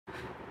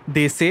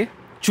They say,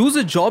 choose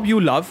a job you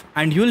love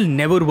and you'll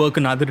never work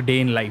another day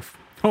in life.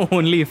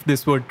 Only if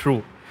this were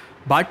true.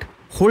 But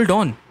hold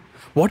on.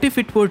 What if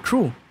it were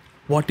true?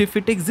 What if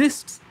it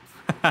exists?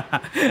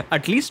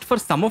 At least for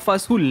some of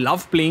us who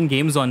love playing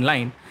games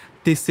online,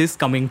 this is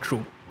coming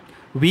true.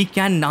 We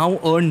can now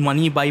earn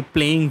money by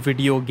playing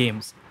video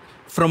games.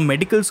 From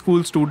medical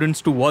school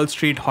students to Wall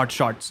Street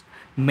hotshots,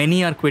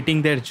 many are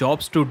quitting their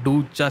jobs to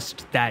do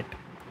just that.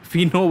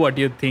 We know what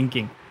you're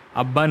thinking.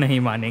 Abba nahi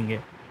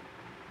manenge.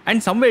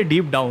 And somewhere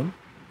deep down,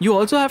 you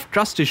also have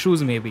trust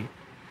issues maybe.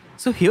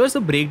 So here's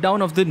a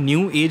breakdown of the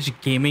new age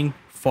gaming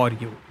for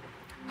you.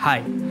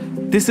 Hi,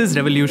 this is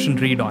Revolution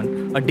Read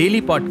On, a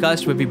daily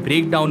podcast where we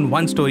break down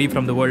one story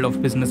from the world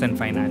of business and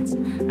finance.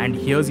 And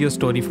here's your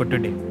story for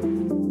today.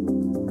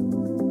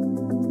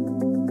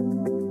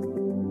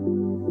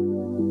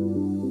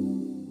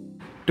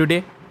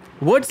 Today,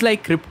 words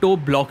like crypto,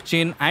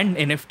 blockchain, and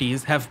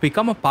NFTs have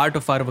become a part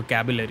of our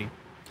vocabulary.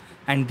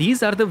 And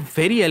these are the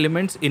very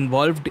elements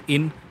involved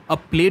in a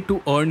play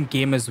to earn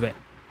game as well.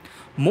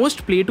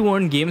 Most play to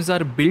earn games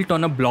are built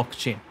on a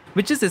blockchain,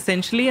 which is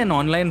essentially an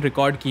online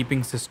record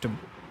keeping system.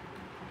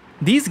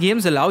 These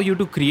games allow you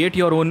to create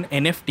your own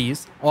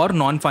NFTs or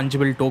non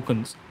fungible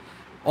tokens,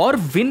 or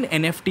win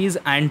NFTs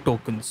and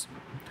tokens.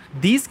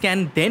 These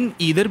can then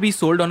either be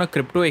sold on a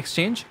crypto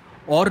exchange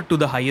or to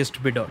the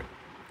highest bidder.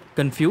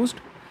 Confused?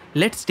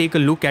 Let's take a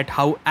look at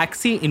how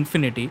Axie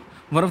Infinity,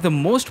 one of the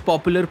most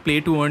popular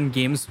play-to-earn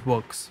games,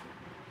 works.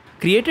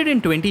 Created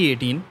in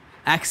 2018,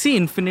 Axie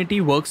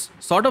Infinity works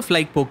sort of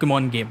like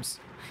Pokemon games.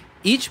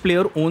 Each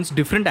player owns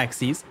different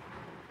Axies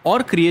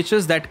or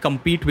creatures that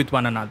compete with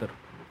one another.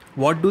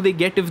 What do they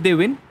get if they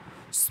win?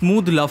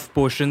 Smooth Love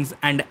Potions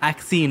and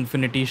Axie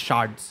Infinity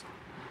Shards.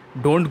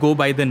 Don't go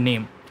by the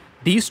name.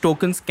 These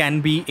tokens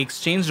can be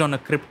exchanged on a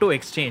crypto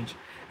exchange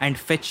and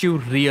fetch you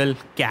real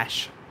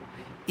cash.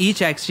 Each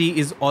Axie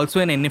is also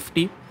an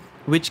NFT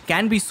which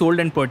can be sold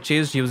and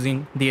purchased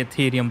using the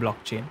Ethereum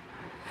blockchain.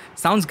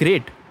 Sounds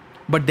great,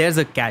 but there's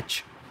a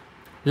catch.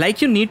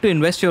 Like you need to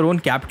invest your own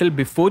capital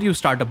before you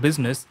start a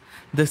business,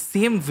 the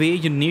same way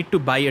you need to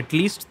buy at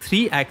least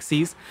 3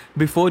 Axies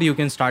before you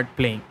can start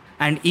playing.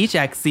 And each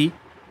Axie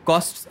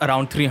costs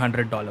around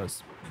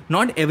 $300.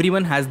 Not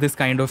everyone has this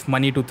kind of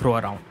money to throw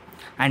around.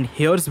 And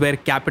here's where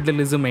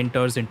capitalism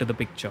enters into the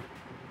picture.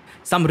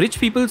 Some rich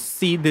people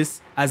see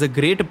this as a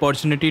great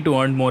opportunity to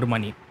earn more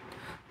money.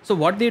 So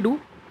what they do?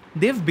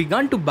 They've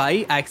begun to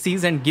buy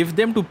Axies and give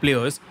them to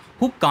players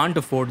who can't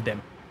afford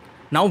them.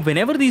 Now,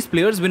 whenever these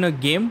players win a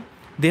game,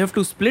 they have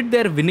to split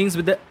their winnings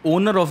with the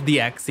owner of the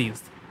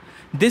Axies.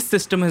 This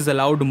system has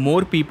allowed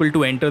more people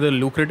to enter the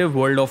lucrative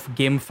world of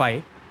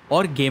GameFi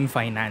or game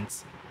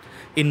finance.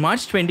 In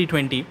March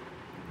 2020,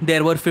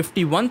 there were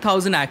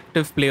 51,000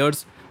 active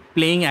players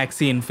playing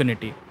Axie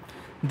Infinity.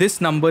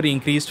 This number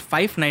increased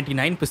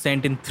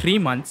 599% in 3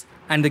 months,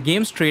 and the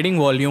game's trading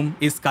volume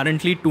is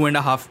currently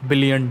 $2.5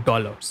 billion.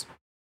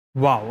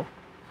 Wow.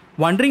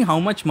 Wondering how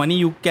much money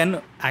you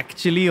can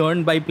actually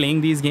earn by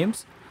playing these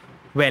games?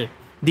 Well,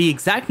 the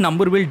exact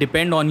number will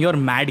depend on your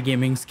mad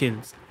gaming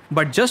skills.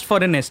 But just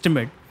for an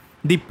estimate,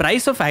 the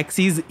price of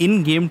Axie's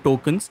in-game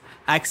tokens,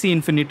 Axie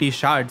Infinity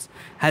Shards,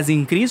 has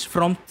increased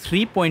from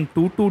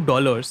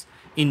 $3.22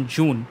 in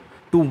June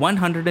to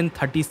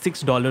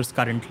 $136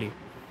 currently.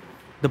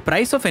 The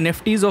price of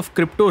NFTs of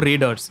Crypto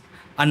Raiders,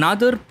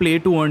 another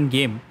play-to-earn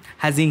game,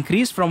 has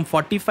increased from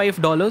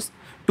 $45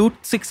 to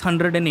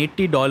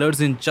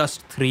 $680 in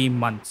just 3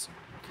 months.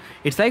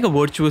 It's like a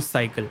virtuous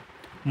cycle.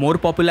 More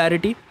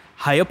popularity,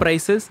 higher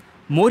prices,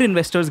 more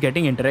investors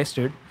getting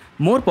interested,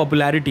 more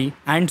popularity,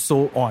 and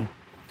so on.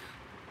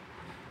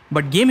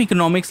 But game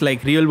economics,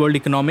 like real-world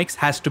economics,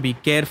 has to be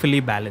carefully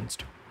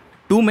balanced.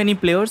 Too many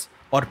players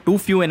or too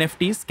few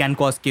NFTs can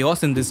cause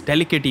chaos in this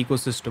delicate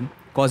ecosystem,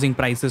 causing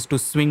prices to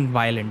swing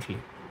violently.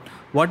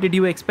 What did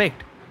you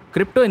expect?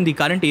 Crypto in the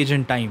current age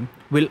and time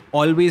will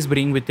always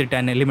bring with it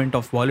an element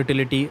of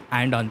volatility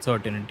and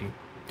uncertainty.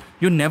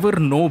 You never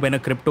know when a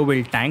crypto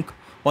will tank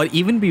or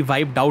even be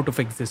wiped out of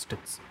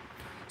existence.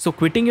 So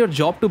quitting your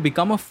job to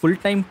become a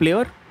full-time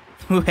player?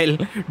 Well,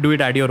 do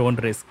it at your own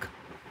risk.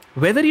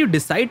 Whether you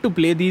decide to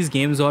play these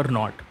games or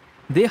not,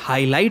 they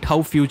highlight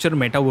how future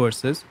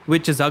metaverses,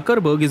 which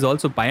Zuckerberg is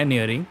also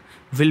pioneering,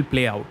 will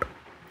play out.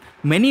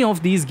 Many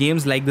of these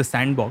games, like the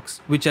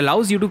Sandbox, which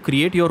allows you to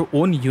create your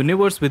own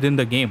universe within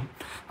the game,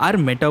 are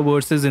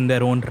metaverses in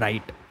their own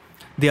right.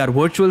 They are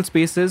virtual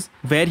spaces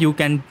where you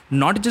can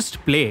not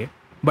just play,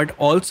 but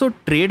also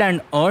trade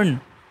and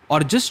earn,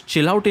 or just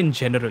chill out in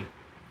general.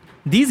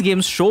 These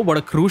games show what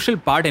a crucial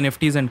part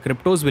NFTs and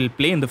cryptos will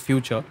play in the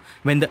future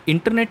when the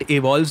internet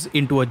evolves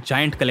into a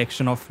giant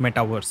collection of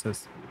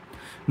metaverses.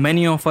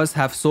 Many of us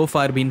have so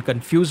far been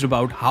confused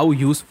about how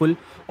useful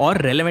or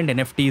relevant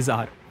NFTs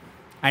are,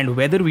 and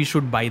whether we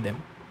should buy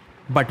them.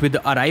 But with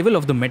the arrival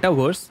of the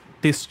metaverse,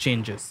 this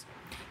changes.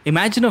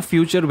 Imagine a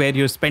future where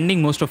you're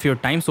spending most of your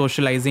time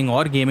socializing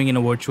or gaming in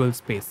a virtual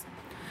space.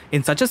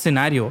 In such a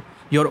scenario,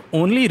 your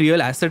only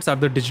real assets are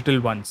the digital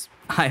ones.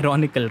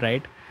 Ironical,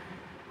 right?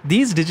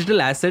 These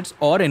digital assets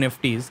or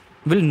NFTs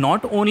will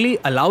not only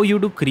allow you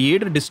to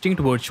create a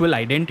distinct virtual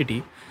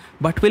identity,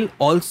 but will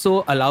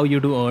also allow you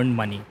to earn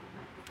money.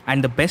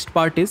 And the best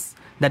part is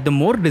that the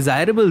more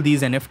desirable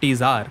these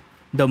NFTs are,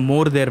 the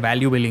more their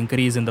value will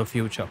increase in the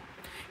future.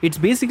 It's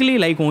basically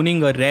like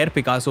owning a rare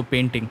Picasso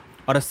painting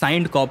or a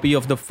signed copy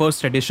of the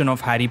first edition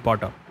of Harry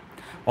Potter.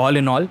 All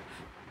in all,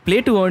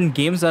 play to earn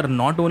games are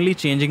not only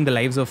changing the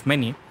lives of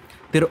many,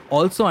 they're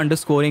also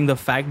underscoring the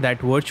fact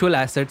that virtual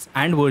assets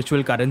and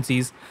virtual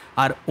currencies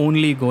are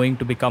only going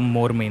to become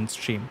more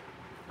mainstream.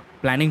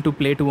 Planning to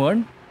play to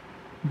earn?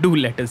 Do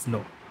let us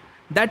know.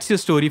 That's your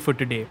story for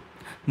today.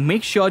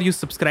 Make sure you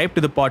subscribe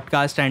to the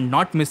podcast and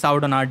not miss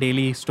out on our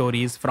daily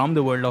stories from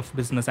the world of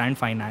business and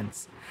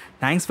finance.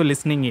 Thanks for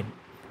listening in.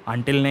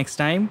 Until next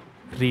time,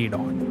 read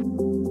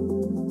on.